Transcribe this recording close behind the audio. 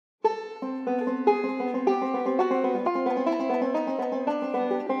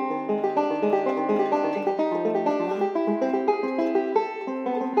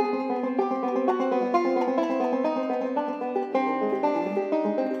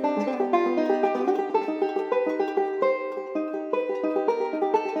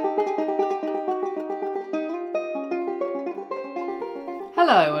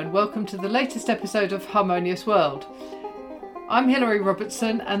Hello and welcome to the latest episode of Harmonious World. I'm Hilary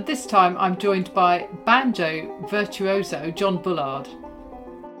Robertson and this time I'm joined by banjo virtuoso John Bullard.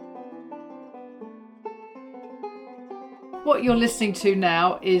 What you're listening to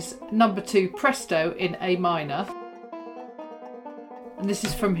now is number 2 Presto in A minor. And this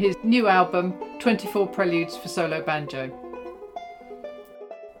is from his new album 24 Preludes for Solo Banjo.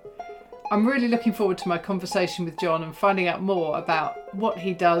 I'm really looking forward to my conversation with John and finding out more about what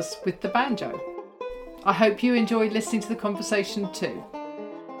he does with the banjo. I hope you enjoy listening to the conversation too.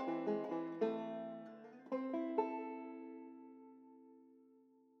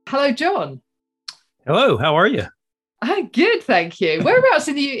 Hello, John. Hello, how are you? I'm good, thank you. Whereabouts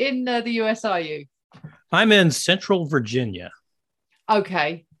in the US are you? I'm in Central Virginia.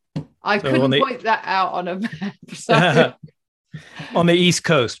 Okay. I couldn't point that out on a map. So. On the East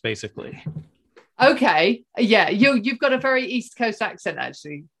Coast, basically. Okay. Yeah, you've got a very East Coast accent,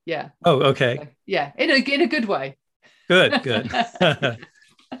 actually. Yeah. Oh, okay. So, yeah, in a good way. Good.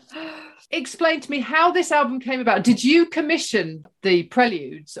 Explain to me how this album came about. Did you commission the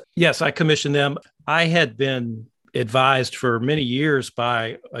preludes? Yes, I commissioned them. I had been advised for many years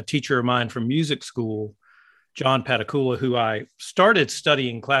by a teacher of mine from music school, John Patakula, who I started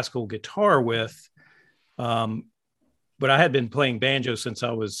studying classical guitar with. But I had been playing banjo since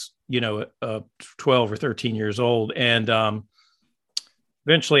I was, 12 or 13 years old. And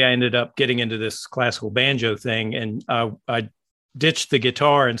eventually I ended up getting into this classical banjo thing. And I ditched the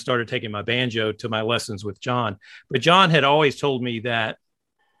guitar and started taking my banjo to my lessons with John. But John had always told me that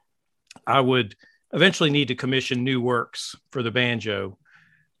I would eventually need to commission new works for the banjo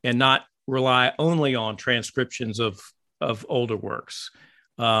and not rely only on transcriptions of older works.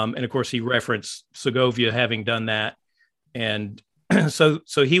 And of course, he referenced Segovia having done that. And so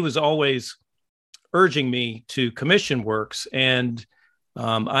he was always urging me to commission works. And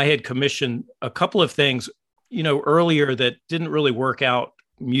I had commissioned a couple of things, earlier that didn't really work out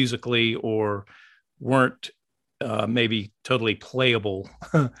musically or weren't maybe totally playable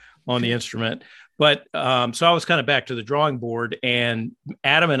on the instrument. But so I was kind of back to the drawing board, and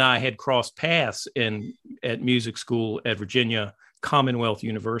Adam and I had crossed paths at music school at Virginia Commonwealth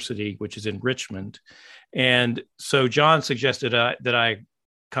University, which is in Richmond. And so John suggested that I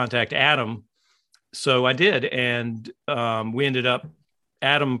contact Adam. So I did. And we ended up,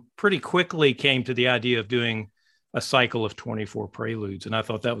 Adam pretty quickly came to the idea of doing a cycle of 24 preludes. And I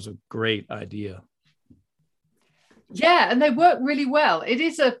thought that was a great idea. Yeah, and they work really well. It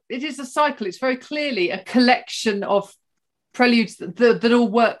is a cycle. It's very clearly a collection of preludes that all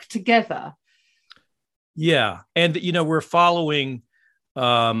work together. Yeah. And, we're following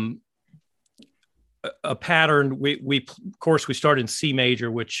a pattern. We of course, we start in C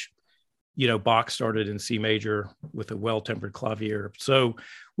major, which, Bach started in C major with a well-tempered clavier. So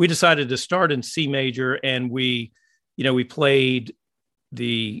we decided to start in C major, and we played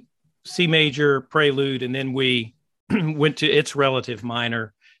the C major prelude, and then we went to its relative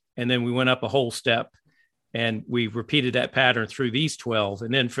minor, and then we went up a whole step, and we repeated that pattern through these 12.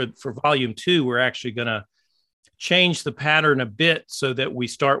 And then for volume 2, we're actually going to change the pattern a bit so that we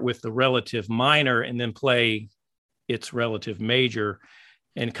start with the relative minor and then play its relative major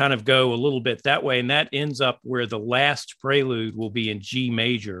and kind of go a little bit that way. And that ends up where the last prelude will be in G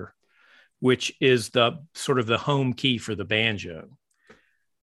major, which is the sort of the home key for the banjo.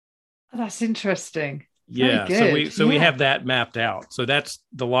 That's interesting. Yeah. So we have that mapped out. So that's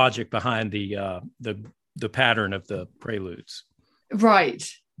the logic behind the pattern of the preludes. Right.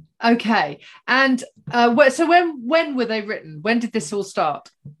 Okay. And so when were they written? When did this all start?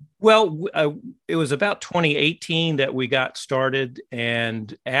 Well, it was about 2018 that we got started,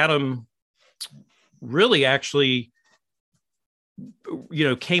 and Adam really actually,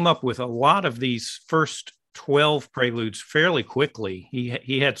 came up with a lot of these first 12 preludes fairly quickly.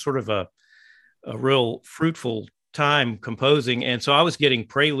 He had sort of a real fruitful time composing. And so I was getting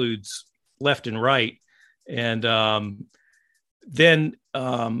preludes left and right. And then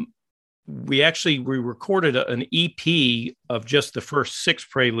we recorded an EP of just the first 6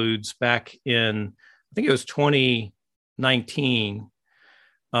 preludes back in, I think it was 2019.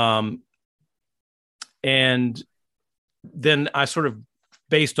 And then I sort of,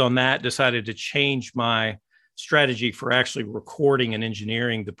 based on that, decided to change my strategy for actually recording and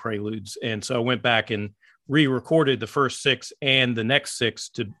engineering the preludes. And so I went back and re-recorded the first 6 and the next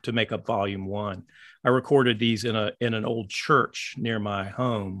 6 to make up volume 1. I recorded these in an old church near my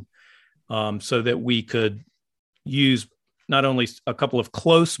home, so that we could use not only a couple of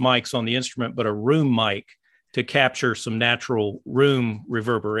close mics on the instrument, but a room mic to capture some natural room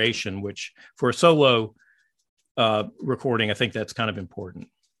reverberation, which for a solo recording, I think that's kind of important.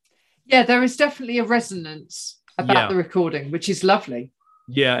 Yeah, there is definitely a resonance about the recording, which is lovely.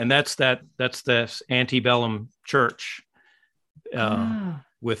 Yeah, and that's this antebellum church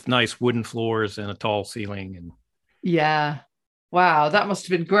with nice wooden floors and a tall ceiling. And yeah, wow, that must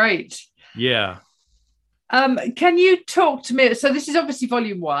have been great. Yeah. Can you talk to me? So this is obviously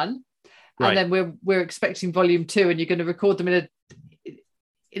volume 1, right. And then we're expecting volume 2, and you're going to record them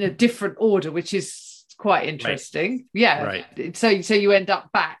in a different order, which is quite interesting. Right. Yeah. Right. So you end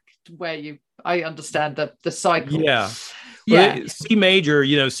up back where I understand the cycle. Yeah. Yeah. Well, C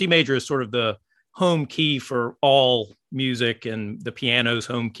major, C major is sort of the home key for all music, and the piano's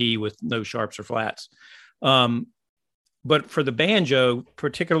home key with no sharps or flats. But for the banjo,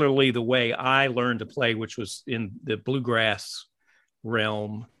 particularly the way I learned to play, which was in the bluegrass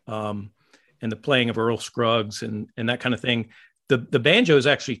realm, and the playing of Earl Scruggs and that kind of thing, the banjo is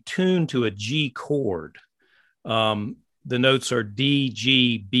actually tuned to a G chord. The notes are D,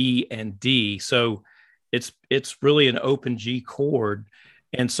 G, B, and D. So it's really an open G chord.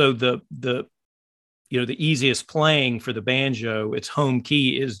 And so the easiest playing for the banjo, its home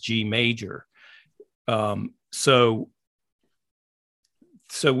key is G major. So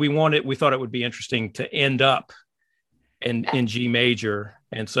we thought it would be interesting to end up in G major.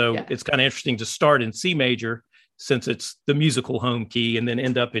 And so it's kind of interesting to start in C major, since it's the musical home key, and then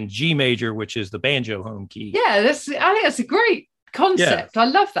end up in G major, which is the banjo home key. Yeah, I think that's a great concept. Yeah. I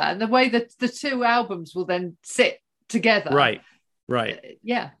love that. And the way that the two albums will then sit together. Right.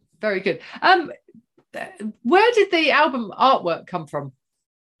 Yeah, very good. Where did the album artwork come from?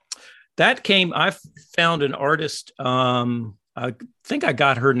 I found an artist. I think I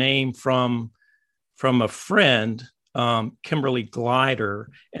got her name from a friend, Kimberly Glider.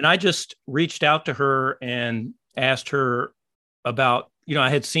 And I just reached out to her and asked her about, I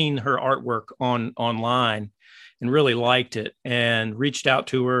had seen her artwork online and really liked it, and reached out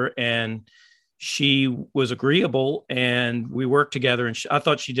to her, and she was agreeable, and we worked together. And I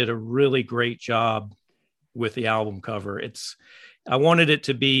thought she did a really great job with the album cover. I wanted it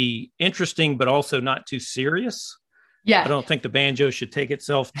to be interesting, but also not too serious. Yeah. I don't think the banjo should take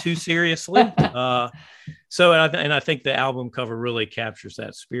itself too seriously. And I think the album cover really captures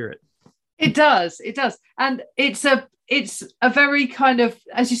that spirit. It does. And it's a very kind of,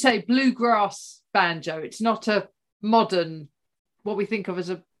 as you say, bluegrass banjo. It's not a modern, what we think of as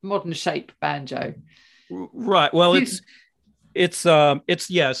a modern shape banjo. Right. Well, it's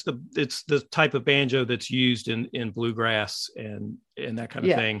the type of banjo that's used in bluegrass and that kind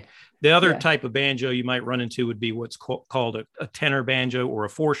of thing. The other type of banjo you might run into would be what's called a tenor banjo or a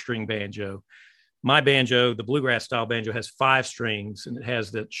 4-string banjo. My banjo, the bluegrass style banjo, has 5 strings, and it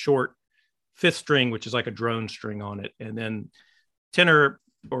has that short 5th string, which is like a drone string on it. And then tenor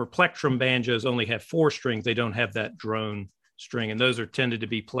or plectrum banjos only have 4 strings. They don't have that drone string, and those are tended to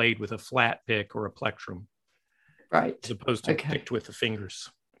be played with a flat pick or a plectrum. Right. As opposed to picked with the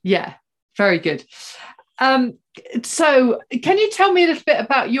fingers. Yeah, very good. So can you tell me a little bit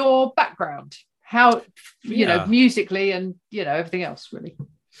about your background? How, musically and, everything else, really?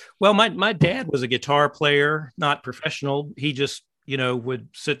 Well, my dad was a guitar player, not professional. He just, would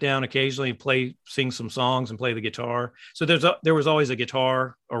sit down occasionally and sing some songs and play the guitar. So there was always a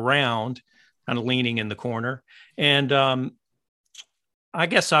guitar around, kind of leaning in the corner. And I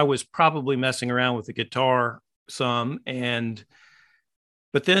guess I was probably messing around with the guitar some,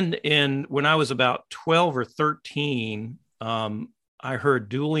 but then when I was about 12 or 13, I heard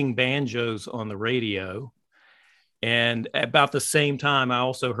dueling banjos on the radio, and about the same time I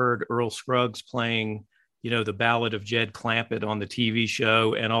also heard Earl Scruggs playing the Ballad of Jed Clampett on the TV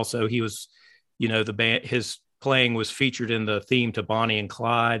show, and also he was his playing was featured in the theme to Bonnie and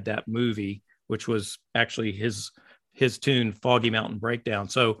Clyde, that movie, which was actually his tune, Foggy Mountain Breakdown.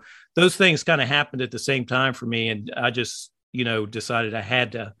 So those things kind of happened at the same time for me. And I just, decided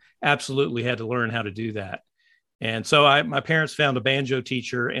I absolutely had to learn how to do that. And so my parents found a banjo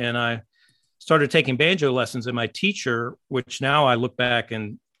teacher, and I started taking banjo lessons. And my teacher, which now I look back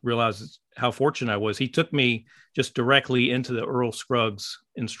and realize how fortunate I was, he took me just directly into the Earl Scruggs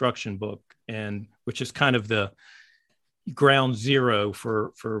instruction book, and which is kind of the ground zero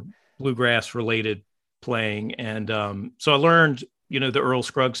for bluegrass related playing. And so I learned, the Earl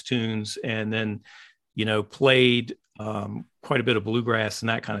Scruggs tunes, and then, played quite a bit of bluegrass and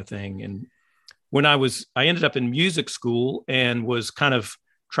that kind of thing. And when I ended up in music school and was kind of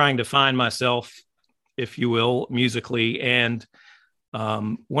trying to find myself, if you will, musically. And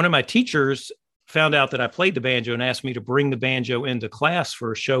one of my teachers found out that I played the banjo and asked me to bring the banjo into class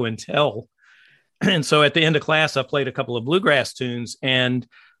for a show and tell. And so at the end of class, I played a couple of bluegrass tunes, and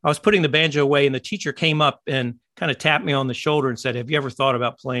I was putting the banjo away, and the teacher came up and kind of tapped me on the shoulder and said, "Have you ever thought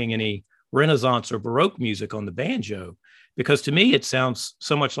about playing any Renaissance or Baroque music on the banjo? Because to me, it sounds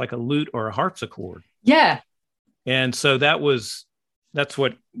so much like a lute or a harpsichord." Yeah. And so that's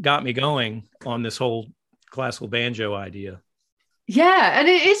what got me going on this whole classical banjo idea. Yeah, and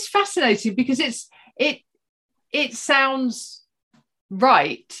it is fascinating because it sounds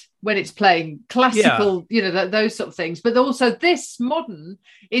right when it's playing classical, those sort of things. But also this modern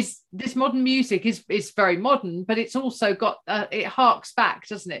music is very modern, but it's also got it harks back,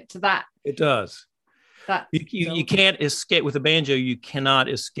 doesn't it, to that? It does. That you can't escape with a banjo. You cannot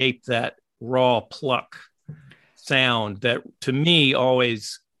escape that raw pluck sound that, to me,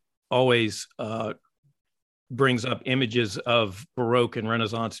 always brings up images of Baroque and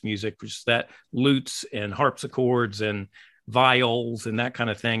Renaissance music, which is that lutes and harpsichords and viols and that kind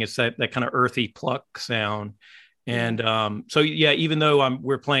of thing. It's that kind of earthy pluck sound. And even though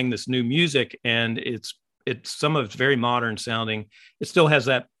we're playing this new music and it's some of it's very modern sounding, it still has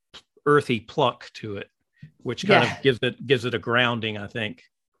that earthy pluck to it, which kind of gives it a grounding, I think.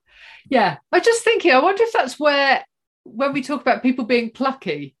 Yeah, I'm just thinking, I wonder if that's where, when we talk about people being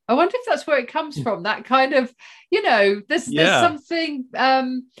plucky, I wonder if that's where it comes from, that kind of, there's something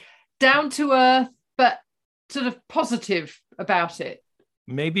down to earth, but sort of positive about it.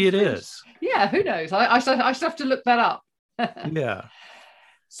 Maybe it is. Yeah, who knows? I should have to look that up. Yeah.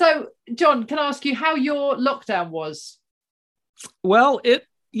 So, John, can I ask you how your lockdown was? Well,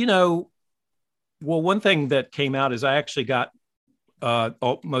 one thing that came out is I actually got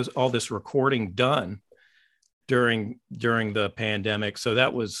almost all this recording done during the pandemic. So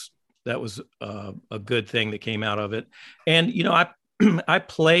that was a good thing that came out of it. And, I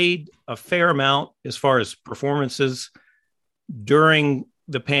played a fair amount as far as performances during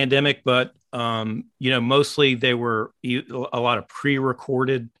the pandemic, but, mostly they were a lot of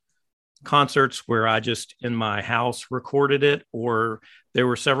pre-recorded concerts where I just in my house recorded it, or there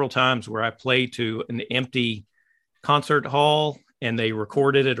were several times where I played to an empty concert hall and they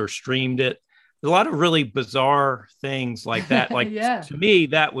recorded it or streamed it. A lot of really bizarre things like that. Like to me,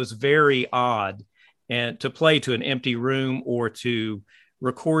 that was very odd. And to play to an empty room or to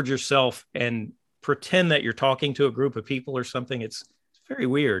record yourself and pretend that you're talking to a group of people or something, it's very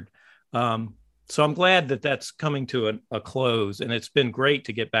weird. So I'm glad that that's coming to a close, and it's been great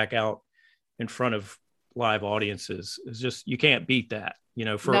to get back out in front of live audiences. It's just, you can't beat that,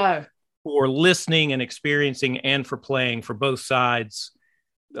 for listening and experiencing and for playing for both sides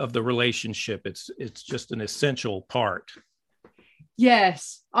of the relationship. It's just an essential part.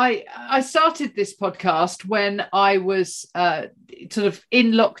 Yes, I started this podcast when I was sort of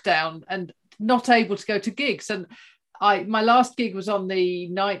in lockdown and not able to go to gigs, and my last gig was on the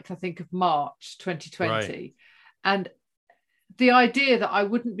 9th, I think, of March 2020, right. And the idea that I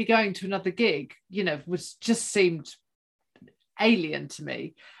wouldn't be going to another gig, was just seemed alien to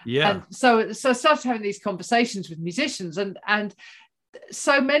me. Yeah. And so I started having these conversations with musicians, and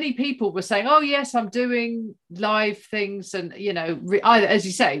so many people were saying, "Oh yes, I'm doing live things," and either, as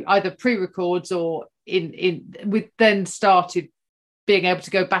you say, either pre-records or we then started being able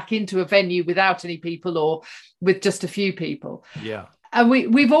to go back into a venue without any people or with just a few people. Yeah. And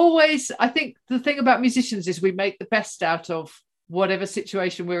we've always, I think the thing about musicians is we make the best out of whatever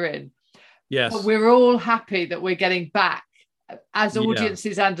situation we're in. Yes. But we're all happy that we're getting back as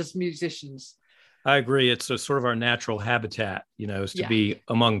audiences and as musicians. I agree. It's sort of our natural habitat, is to be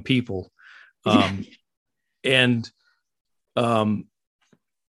among people. And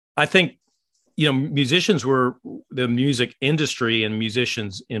I think, the music industry and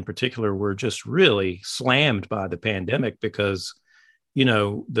musicians in particular were just really slammed by the pandemic because,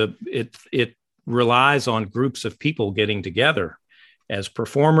 it relies on groups of people getting together as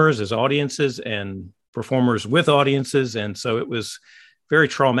performers, as audiences, and performers with audiences. And so it was very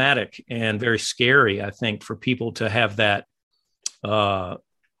traumatic and very scary, I think, for people to have that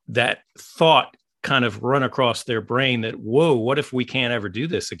thought kind of run across their brain that, whoa, what if we can't ever do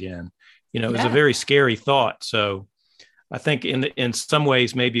this again? It was a very scary thought. So I think in some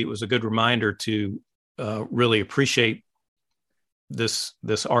ways, maybe it was a good reminder to really appreciate this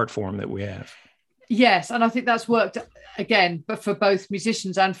art form that we have. Yes, and I think that's worked again, but for both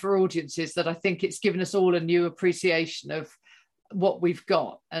musicians and for audiences, that I think it's given us all a new appreciation of what we've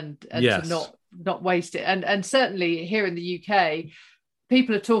got and to not waste it. And certainly here in the UK,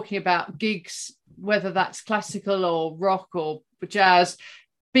 people are talking about gigs, whether that's classical or rock or jazz,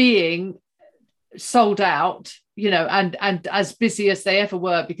 being sold out, and as busy as they ever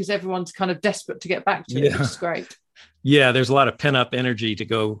were, because everyone's kind of desperate to get back to it, which is great. Yeah, there's a lot of pent up energy to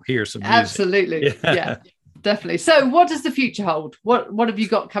go hear some music. Absolutely. Yeah. definitely. So what does the future hold? What have you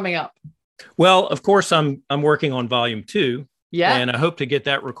got coming up? Well, of course, I'm working on volume 2. Yeah. And I hope to get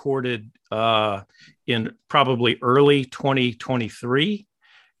that recorded in probably early 2023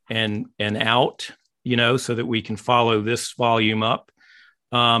 and out, so that we can follow this volume up.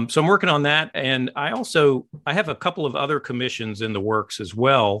 So I'm working on that. And I have a couple of other commissions in the works as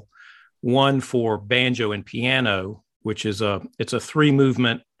well. One for banjo and piano, which is it's a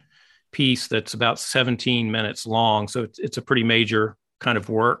 3-movement piece that's about 17 minutes long. So it's a pretty major kind of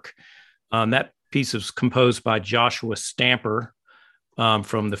work. That piece is composed by Joshua Stamper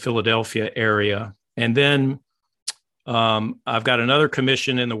from the Philadelphia area. And then I've got another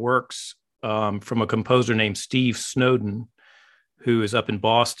commission in the works from a composer named Steve Snowden, who is up in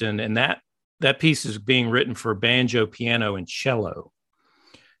Boston. And that piece is being written for banjo, piano, and cello.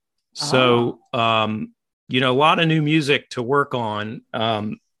 So, a lot of new music to work on,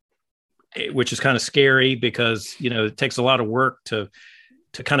 which is kind of scary because, it takes a lot of work to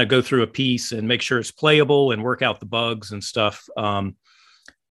kind of go through a piece and make sure it's playable and work out the bugs and stuff.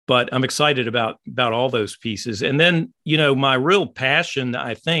 But I'm excited about all those pieces. And then, my real passion,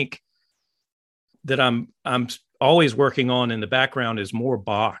 I think, that I'm always working on in the background is more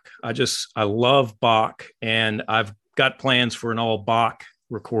Bach. I love Bach, and I've got plans for an all Bach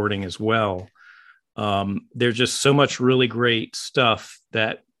recording as well. There's just so much really great stuff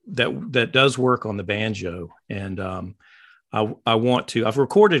that does work on the banjo. And I've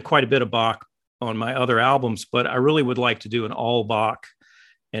recorded quite a bit of Bach on my other albums, but I really would like to do an all Bach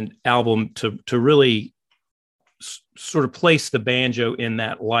and album to really sort of place the banjo in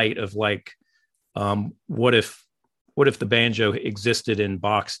that light of like, what if the banjo existed in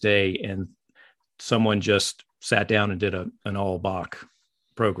Bach's day and someone just sat down and did an all Bach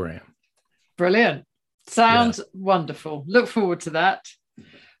program. Brilliant. Sounds wonderful. Look forward to that.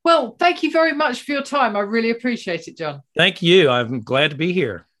 Well, thank you very much for your time. I really appreciate it, John. Thank you. I'm glad to be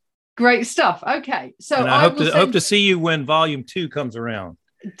here. Great stuff. Okay. So and I hope to see you when volume 2 comes around.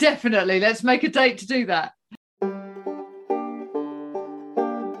 Definitely. Let's make a date to do that.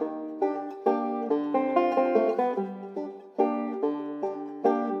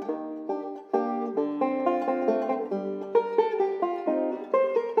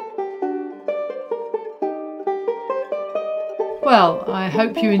 Well, I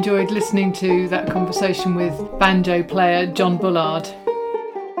hope you enjoyed listening to that conversation with banjo player John Bullard.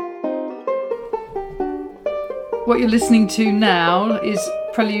 What you're listening to now is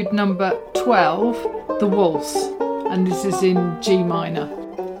Prelude number 12, The Waltz, and this is in G minor.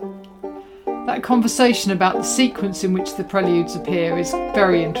 That conversation about the sequence in which the preludes appear is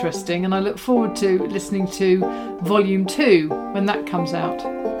very interesting, and I look forward to listening to Volume 2 when that comes out.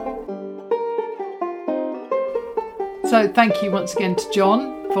 So thank you once again to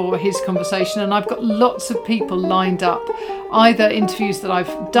John for his conversation, and I've got lots of people lined up, either interviews that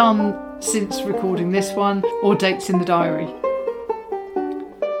I've done since recording this one or dates in the diary.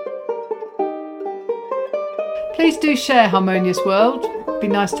 Please do share Harmonious World. It'd be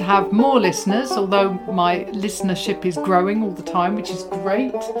nice to have more listeners, although my listenership is growing all the time, which is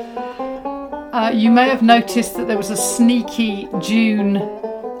great. You may have noticed that there was a sneaky June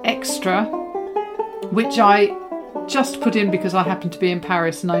extra, which I just put in because I happened to be in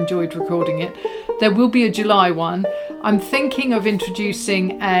Paris and I enjoyed recording it. There will be a July one. I'm thinking of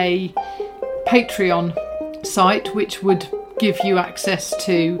introducing a Patreon site which would give you access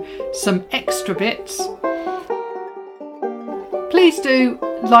to some extra bits. Please do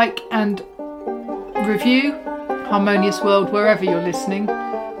like and review Harmonious World wherever you're listening.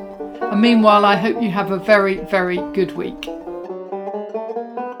 And meanwhile, I hope you have a very, very good week.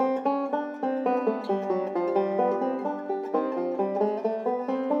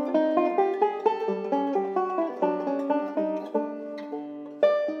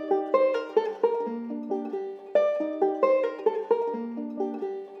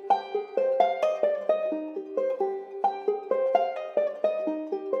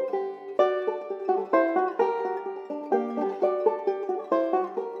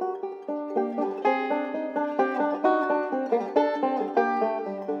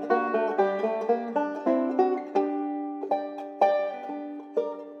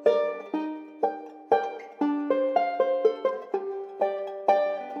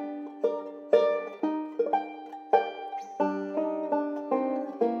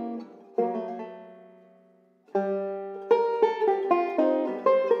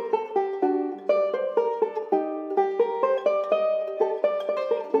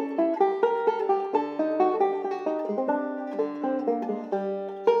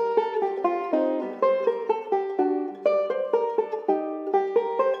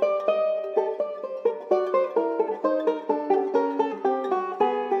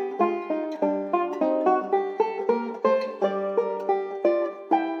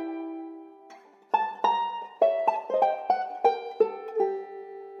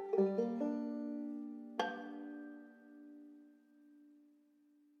 Thank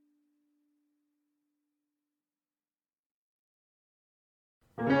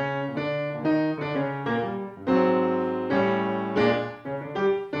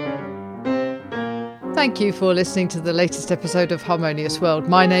you for listening to the latest episode of Harmonious World.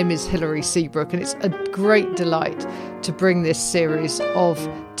 My name is Hilary Seabrook, and it's a great delight to bring this series of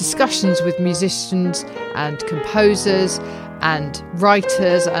discussions with musicians and composers and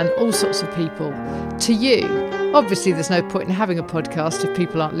writers and all sorts of people to you. Obviously, there's no point in having a podcast if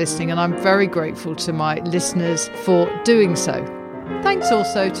people aren't listening, and I'm very grateful to my listeners for doing so. Thanks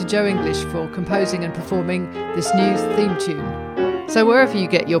also to Joe English for composing and performing this new theme tune. So wherever you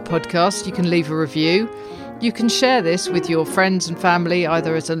get your podcast, you can leave a review. You can share this with your friends and family,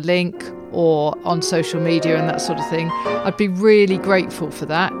 either as a link or on social media and that sort of thing. I'd be really grateful for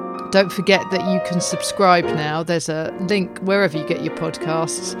that. Don't forget that you can subscribe now. There's a link wherever you get your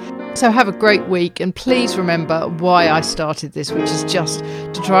podcasts. So have a great week, and please remember why I started this, which is just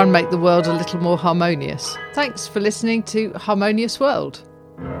to try and make the world a little more harmonious. Thanks for listening to Harmonious World.